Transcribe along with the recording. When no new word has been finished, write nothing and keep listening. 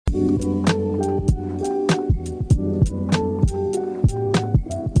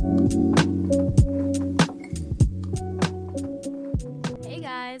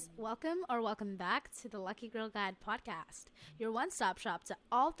Welcome back to the Lucky Girl Guide podcast, your one-stop shop to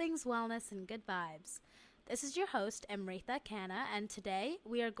all things wellness and good vibes. This is your host, Amritha Khanna, and today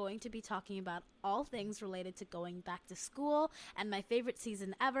we are going to be talking about all things related to going back to school and my favorite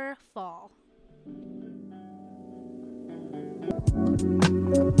season ever, fall.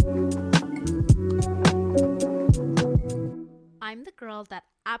 I'm the girl that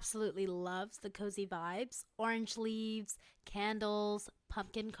absolutely loves the cozy vibes, orange leaves, candles,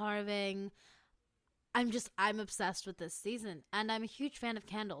 pumpkin carving. I'm obsessed with this season, and I'm a huge fan of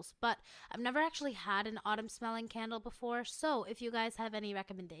candles, but I've never actually had an autumn smelling candle before, so if you guys have any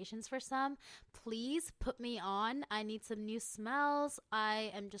recommendations for some, please put me on. I need some new smells.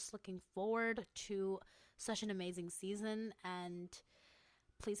 I am just looking forward to such an amazing season, and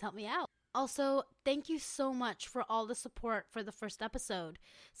please help me out. Also, thank you so much for all the support for the first episode.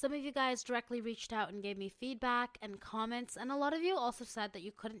 Some of you guys directly reached out and gave me feedback and comments, and a lot of you also said that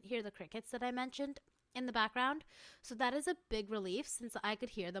you couldn't hear the crickets that I mentioned in the background. So that is a big relief since I could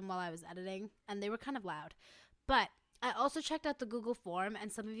hear them while I was editing, and they were kind of loud. But I also checked out the Google form,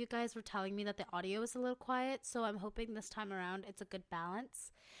 and some of you guys were telling me that the audio is a little quiet, so I'm hoping this time around it's a good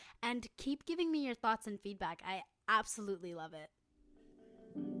balance. And keep giving me your thoughts and feedback. I absolutely love it.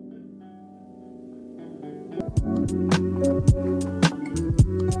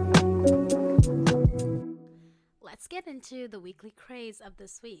 Let's get into the weekly craze of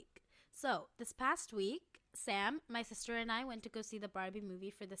this week. So, this past week, Sam, my sister, and I went to go see the Barbie movie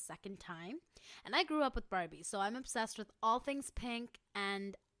for the second time. And I grew up with Barbie, so I'm obsessed with all things pink,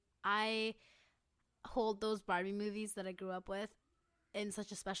 and I hold those Barbie movies that I grew up with in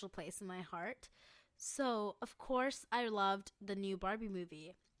such a special place in my heart. So, of course, I loved the new Barbie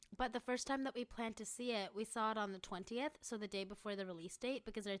movie. But the first time that we planned to see it, we saw it on the 20th, so the day before the release date,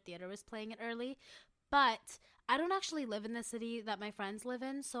 because our theater was playing it early. But I don't actually live in the city that my friends live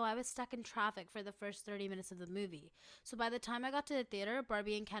in, so I was stuck in traffic for the first 30 minutes of the movie. So by the time I got to the theater,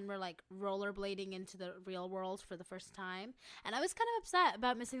 Barbie and Ken were like rollerblading into the real world for the first time. And I was kind of upset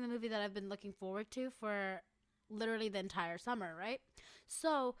about missing the movie that I've been looking forward to for literally the entire summer, right?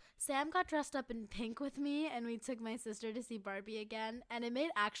 So Sam got dressed up in pink with me, and we took my sister to see Barbie again, and it made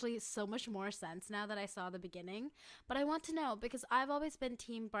actually so much more sense now that I saw the beginning. But I want to know, because I've always been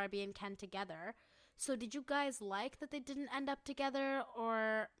team Barbie and Ken together, so did you guys like that they didn't end up together,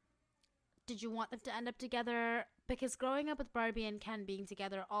 or did you want them to end up together? Because growing up with Barbie and Ken being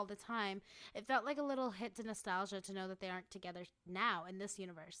together all the time, it felt like a little hit to nostalgia to know that they aren't together now in this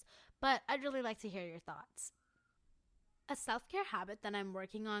universe. But I'd really like to hear your thoughts. A self-care habit that I'm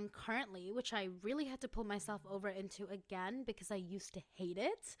working on currently, which I really had to pull myself over into again because I used to hate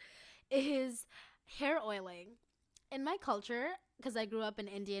it, is hair oiling. In my culture, because I grew up in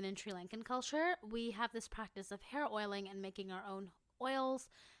Indian and Sri Lankan culture, we have this practice of hair oiling and making our own oils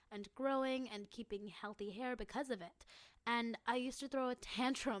and growing and keeping healthy hair because of it. And I used to throw a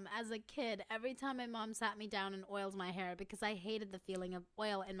tantrum as a kid every time my mom sat me down and oiled my hair because I hated the feeling of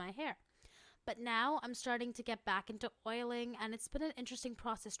oil in my hair. But now I'm starting to get back into oiling, and it's been an interesting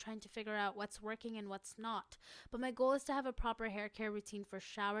process trying to figure out what's working and what's not. But my goal is to have a proper hair care routine for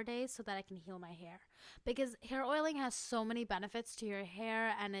shower days so that I can heal my hair. Because hair oiling has so many benefits to your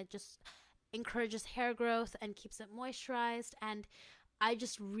hair, and it just encourages hair growth and keeps it moisturized, and I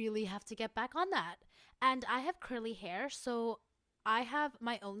just really have to get back on that. And I have curly hair, so I have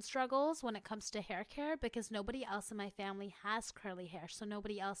my own struggles when it comes to hair care because nobody else in my family has curly hair, so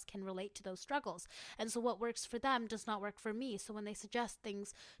nobody else can relate to those struggles. And so what works for them does not work for me. So when they suggest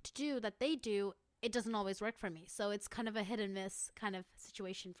things to do that they do, it doesn't always work for me. So it's kind of a hit and miss kind of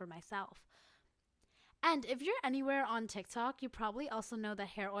situation for myself. And if you're anywhere on TikTok, you probably also know that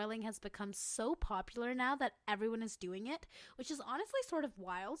hair oiling has become so popular now that everyone is doing it, which is honestly sort of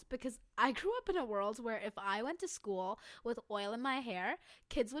wild because I grew up in a world where if I went to school with oil in my hair,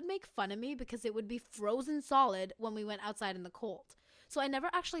 kids would make fun of me because it would be frozen solid when we went outside in the cold. So I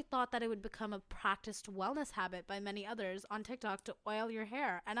never actually thought that it would become a practiced wellness habit by many others on TikTok to oil your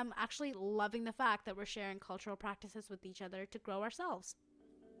hair. And I'm actually loving the fact that we're sharing cultural practices with each other to grow ourselves.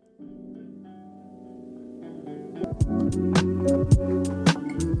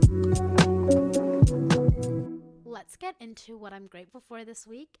 Let's get into what I'm grateful for this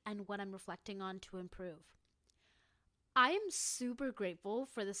week and what I'm reflecting on to improve. I am super grateful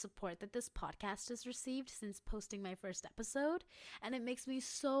for the support that this podcast has received since posting my first episode, and it makes me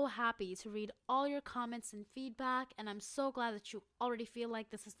so happy to read all your comments and feedback, and I'm so glad that you already feel like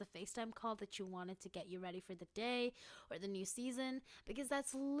this is the FaceTime call that you wanted to get you ready for the day or the new season, because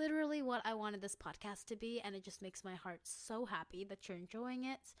that's literally what I wanted this podcast to be, and it just makes my heart so happy that you're enjoying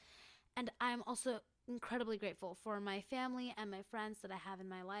it. And I'm also incredibly grateful for my family and my friends that I have in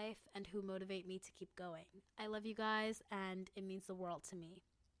my life and who motivate me to keep going. I love you guys, and it means the world to me.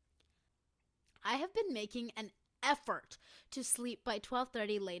 I have been making an effort to sleep by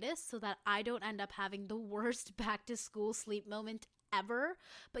 12:30 latest so that I don't end up having the worst back to school sleep moment ever,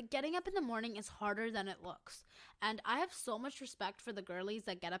 but getting up in the morning is harder than it looks. And I have so much respect for the girlies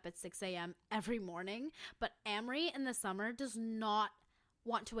that get up at 6 a.m. every morning, but Amory in the summer does not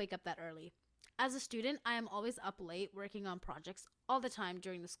want to wake up that early. As a student, I am always up late working on projects all the time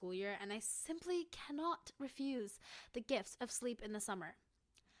during the school year, and I simply cannot refuse the gift of sleep in the summer.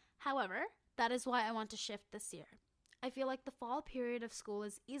 However, that is why I want to shift this year. I feel like the fall period of school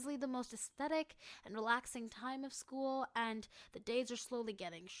is easily the most aesthetic and relaxing time of school, and the days are slowly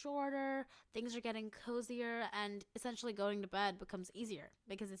getting shorter, things are getting cozier, and essentially going to bed becomes easier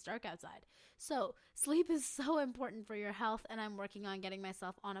because it's dark outside. So, sleep is so important for your health, and I'm working on getting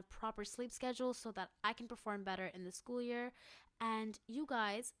myself on a proper sleep schedule so that I can perform better in the school year. And you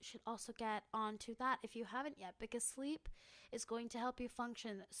guys should also get onto that if you haven't yet, because sleep is going to help you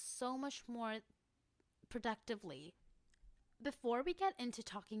function so much more productively. Before we get into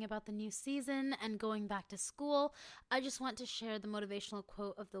talking about the new season and going back to school, I just want to share the motivational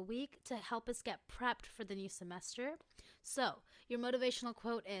quote of the week to help us get prepped for the new semester. So, your motivational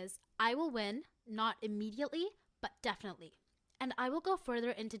quote is, "I will win, not immediately, but definitely." And I will go further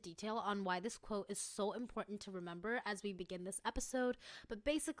into detail on why this quote is so important to remember as we begin this episode. But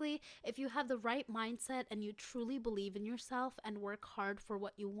basically, if you have the right mindset and you truly believe in yourself and work hard for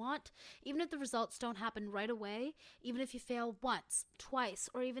what you want, even if the results don't happen right away, even if you fail once, twice,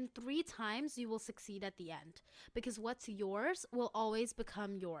 or even 3 times, you will succeed at the end. Because what's yours will always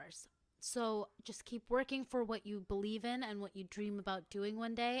become yours. So just keep working for what you believe in and what you dream about doing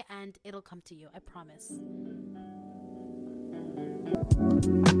one day, and it'll come to you, I promise.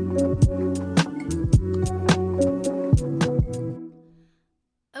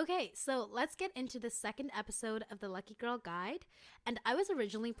 Okay, so let's get into the second episode of the Lucky Girl Guide. And I was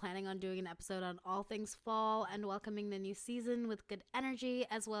originally planning on doing an episode on all things fall and welcoming the new season with good energy,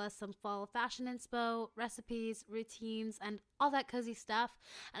 as well as some fall fashion inspo, recipes, routines, and all that cozy stuff.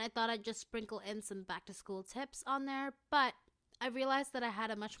 And I thought I'd just sprinkle in some back to school tips on there, but I realized that I had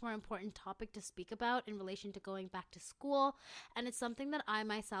a much more important topic to speak about in relation to going back to school, and it's something that I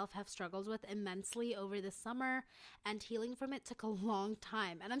myself have struggled with immensely over the summer, and healing from it took a long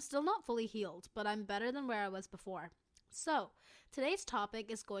time, and I'm still not fully healed, but I'm better than where I was before. So, today's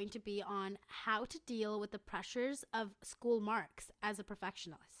topic is going to be on how to deal with the pressures of school marks as a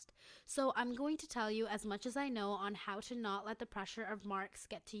perfectionist. So, I'm going to tell you as much as I know on how to not let the pressure of marks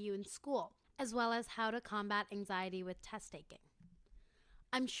get to you in school, as well as how to combat anxiety with test taking.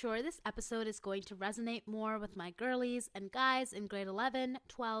 I'm sure this episode is going to resonate more with my girlies and guys in grade 11,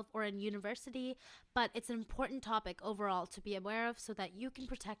 12, or in university, but it's an important topic overall to be aware of so that you can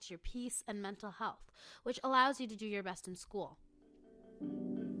protect your peace and mental health, which allows you to do your best in school.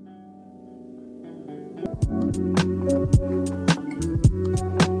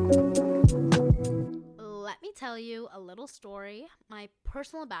 Let me tell you a little story, my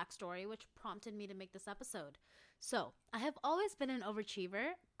personal backstory, which prompted me to make this episode. So, I have always been an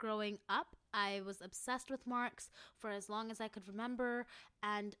overachiever. Growing up, I was obsessed with marks for as long as I could remember,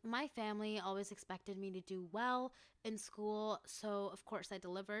 and my family always expected me to do well in school, so of course I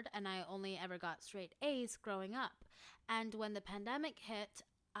delivered, and I only ever got straight A's growing up. And when the pandemic hit,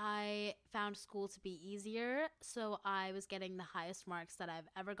 I found school to be easier, so I was getting the highest marks that I've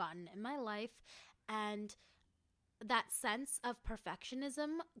ever gotten in my life, and that sense of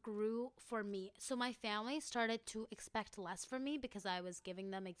perfectionism grew for me. So my family started to expect less from me because I was giving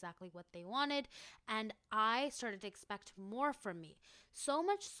them exactly what they wanted, and I started to expect more from me. So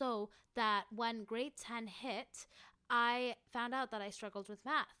much so that when grade 10 hit, I found out that I struggled with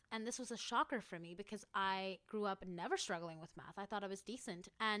math. And this was a shocker for me because I grew up never struggling with math. I thought I was decent,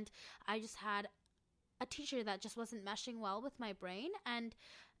 and I just had a teacher that just wasn't meshing well with my brain, and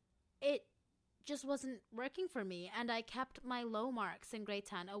it just wasn't working for me, and I kept my low marks in grade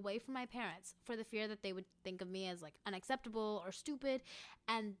 10 away from my parents for the fear that they would think of me as like unacceptable or stupid.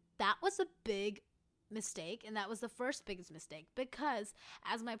 And that was a big mistake, and that was the first biggest mistake, because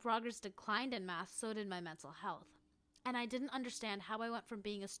as my progress declined in math, so did my mental health. And I didn't understand how I went from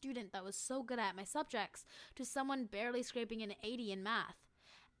being a student that was so good at my subjects to someone barely scraping an 80 in math.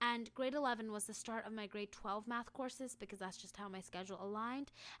 And grade 11 was the start of my grade 12 math courses because that's just how my schedule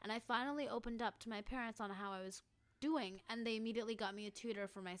aligned. And I finally opened up to my parents on how I was doing, and they immediately got me a tutor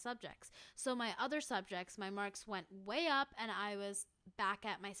for my subjects. So my other subjects, my marks went way up and I was back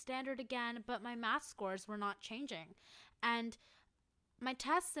at my standard again, but my math scores were not changing. And my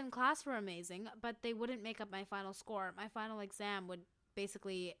tests in class were amazing, but they wouldn't make up my final score. My final exam would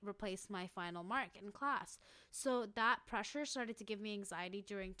basically replace my final mark in class. So that pressure started to give me anxiety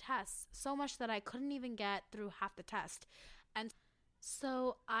during tests, so much that I couldn't even get through half the test. And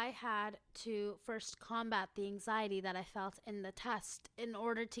so I had to first combat the anxiety that I felt in the test in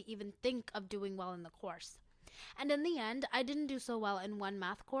order to even think of doing well in the course. And in the end, I didn't do so well in one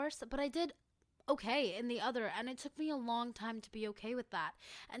math course, but I did okay in the other, and it took me a long time to be okay with that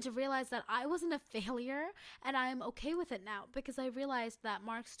and to realize that I wasn't a failure, and I am okay with it now because I realized that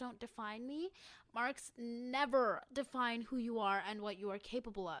marks don't define me. Marks never define who you are and what you are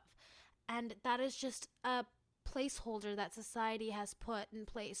capable of, and that is just a placeholder that society has put in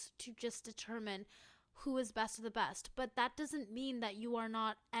place to just determine who is best of the best. But that doesn't mean that you are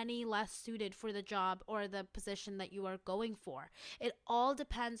not any less suited for the job or the position that you are going for. It all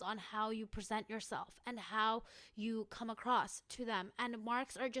depends on how you present yourself and how you come across to them. And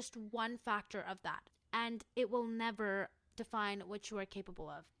marks are just one factor of that. And it will never define what you are capable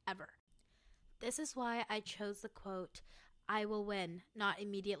of, ever. This is why I chose the quote, "I will win, not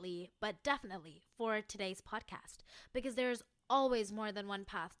immediately, but definitely," for today's podcast, because there's always more than one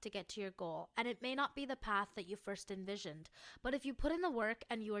path to get to your goal, and it may not be the path that you first envisioned, but if you put in the work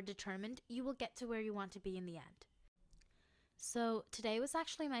and you are determined, you will get to where you want to be in the end. So today was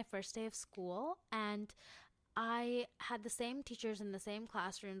actually my first day of school, and I had the same teachers in the same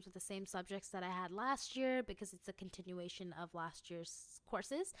classrooms with the same subjects that I had last year because it's a continuation of last year's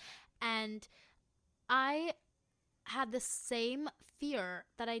courses, and I had the same fear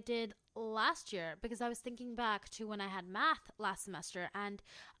that I did last year because I was thinking back to when I had math last semester, and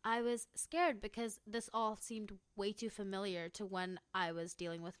I was scared because this all seemed way too familiar to when I was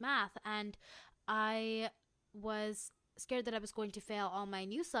dealing with math, and I was scared that I was going to fail all my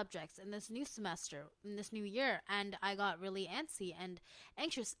new subjects in this new semester, in this new year, and I got really antsy and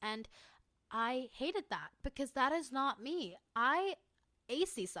anxious, and I hated that because that is not me. I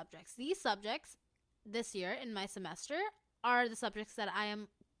ace these subjects. These subjects this year in my semester are the subjects that I am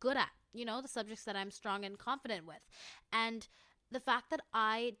good at, the subjects that I'm strong and confident with. And the fact that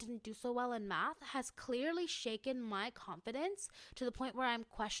I didn't do so well in math has clearly shaken my confidence to the point where I'm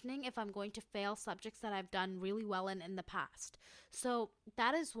questioning if I'm going to fail subjects that I've done really well in the past. So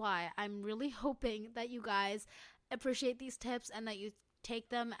that is why I'm really hoping that you guys appreciate these tips and that you take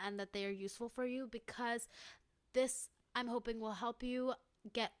them and that they are useful for you, because this, I'm hoping, will help you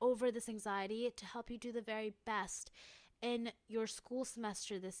get over this anxiety to help you do the very best in your school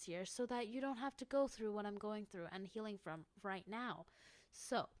semester this year so that you don't have to go through what I'm going through and healing from right now.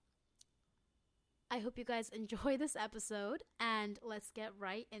 So I hope you guys enjoy this episode, and let's get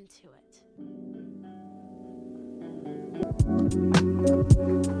right into it.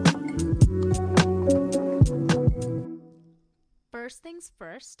 First things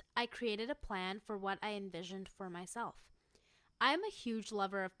first, I created a plan for what I envisioned for myself. I am a huge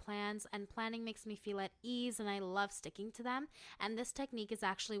lover of plans, and planning makes me feel at ease, and I love sticking to them. And this technique is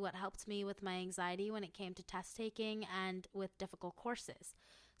actually what helped me with my anxiety when it came to test taking and with difficult courses.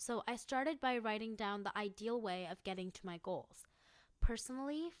 So I started by writing down the ideal way of getting to my goals.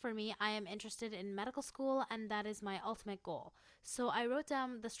 Personally, for me, I am interested in medical school, and that is my ultimate goal. So I wrote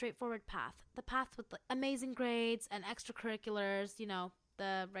down the straightforward path, the path with the amazing grades and extracurriculars,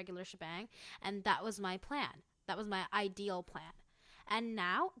 the regular shebang, and that was my plan. That was my ideal plan. And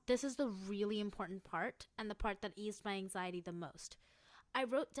now, this is the really important part, and the part that eased my anxiety the most. I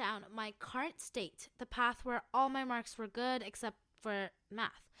wrote down my current state, the path where all my marks were good except for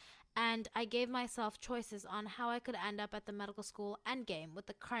math. And I gave myself choices on how I could end up at the medical school endgame with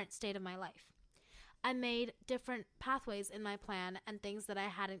the current state of my life. I made different pathways in my plan and things that I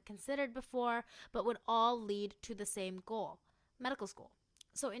hadn't considered before, but would all lead to the same goal, medical school.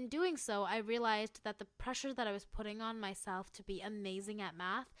 So in doing so, I realized that the pressure that I was putting on myself to be amazing at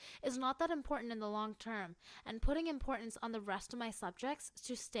math is not that important in the long term, and putting importance on the rest of my subjects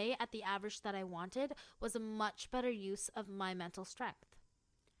to stay at the average that I wanted was a much better use of my mental strength.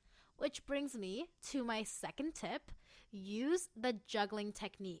 Which brings me to my second tip: use the juggling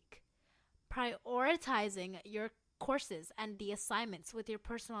technique. Prioritizing your courses and the assignments with your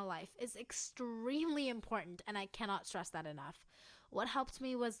personal life is extremely important, and I cannot stress that enough. What helped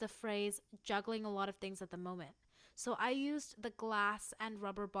me was the phrase juggling a lot of things at the moment. So I used the glass and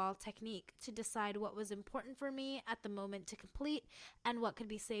rubber ball technique to decide what was important for me at the moment to complete and what could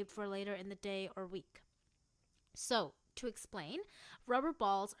be saved for later in the day or week. So, to explain, rubber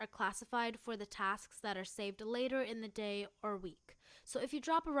balls are classified for the tasks that are saved later in the day or week. So if you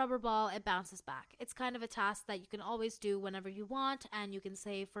drop a rubber ball, it bounces back. It's kind of a task that you can always do whenever you want and you can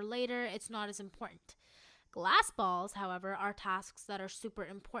save for later. It's not as important. Glass balls, however, are tasks that are super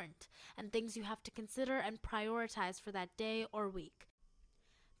important and things you have to consider and prioritize for that day or week.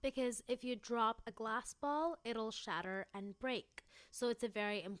 Because if you drop a glass ball, it'll shatter and break. So it's a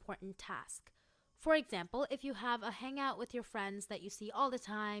very important task. For example, if you have a hangout with your friends that you see all the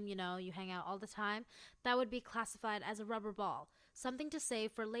time, you hang out all the time, that would be classified as a rubber ball. Something to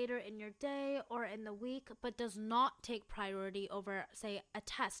save for later in your day or in the week, but does not take priority over, say, a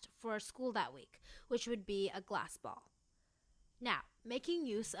test for school that week, which would be a glass ball. Now, making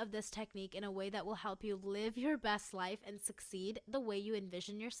use of this technique in a way that will help you live your best life and succeed the way you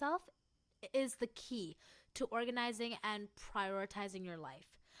envision yourself is the key to organizing and prioritizing your life.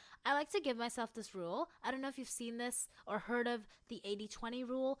 I like to give myself this rule. I don't know if you've seen this or heard of the 80-20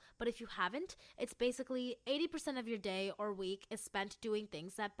 rule, but if you haven't, it's basically 80% of your day or week is spent doing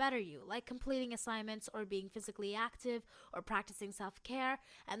things that better you, like completing assignments or being physically active or practicing self-care,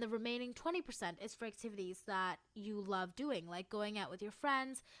 and the remaining 20% is for activities that you love doing, like going out with your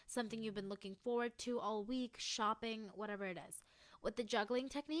friends, something you've been looking forward to all week, shopping, whatever it is. With the juggling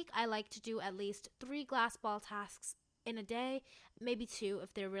technique, I like to do at least 3 glass ball tasks in a day, maybe 2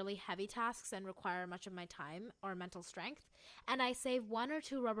 if they're really heavy tasks and require much of my time or mental strength, and I save 1 or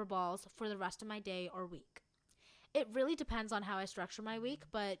 2 rubber balls for the rest of my day or week. It really depends on how I structure my week,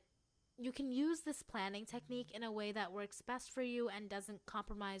 but you can use this planning technique in a way that works best for you and doesn't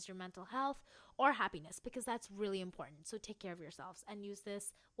compromise your mental health or happiness, because that's really important. So take care of yourselves and use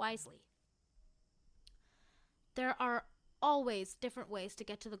this wisely. There are always different ways to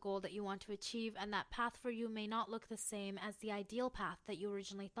get to the goal that you want to achieve, and that path for you may not look the same as the ideal path that you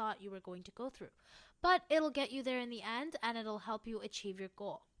originally thought you were going to go through, but it'll get you there in the end and it'll help you achieve your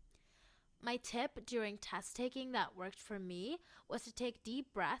goal. My tip during test taking that worked for me was to take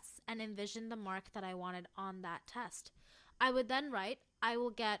deep breaths and envision the mark that I wanted on that test. I would then write, I will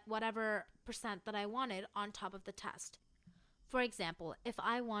get whatever percent that I wanted on top of the test. For example, if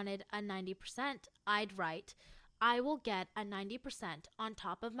I wanted a 90%, I'd write, I will get a 90% on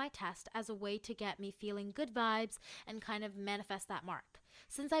top of my test as a way to get me feeling good vibes and kind of manifest that mark.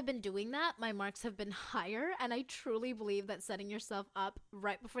 Since I've been doing that, my marks have been higher, and I truly believe that setting yourself up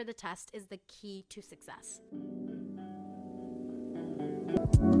right before the test is the key to success.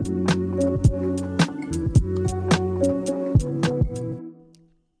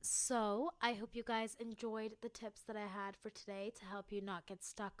 So, I hope you guys enjoyed the tips that I had for today to help you not get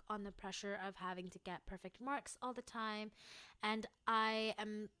stuck on the pressure of having to get perfect marks all the time. And I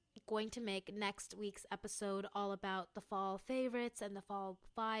am going to make next week's episode all about the fall favorites and the fall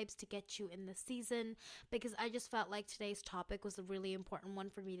vibes to get you in the season, because I just felt like today's topic was a really important one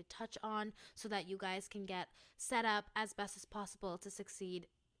for me to touch on so that you guys can get set up as best as possible to succeed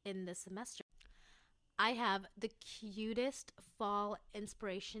in this semester. I have the cutest fall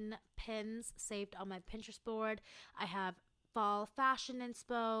inspiration pins saved on my Pinterest board. I have fall fashion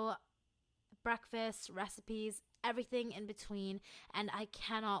inspo, breakfast, recipes, everything in between, and I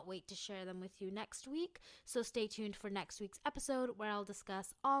cannot wait to share them with you next week. So stay tuned for next week's episode where I'll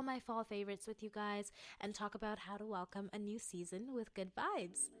discuss all my fall favorites with you guys and talk about how to welcome a new season with good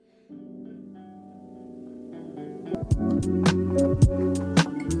vibes.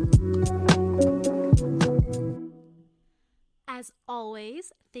 As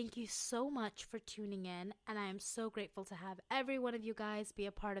always, thank you so much for tuning in, and I am so grateful to have every one of you guys be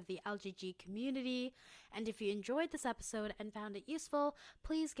a part of the LGG community. And if you enjoyed this episode and found it useful,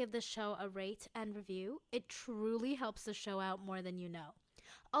 please give this show a rate and review. It truly helps the show out more than you know.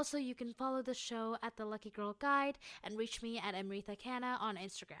 Also, you can follow the show at The Lucky Girl Guide and reach me at Amritha Khanna on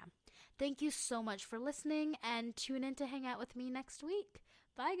Instagram. Thank you so much for listening, and tune in to hang out with me next week.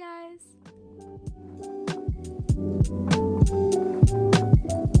 Bye, guys!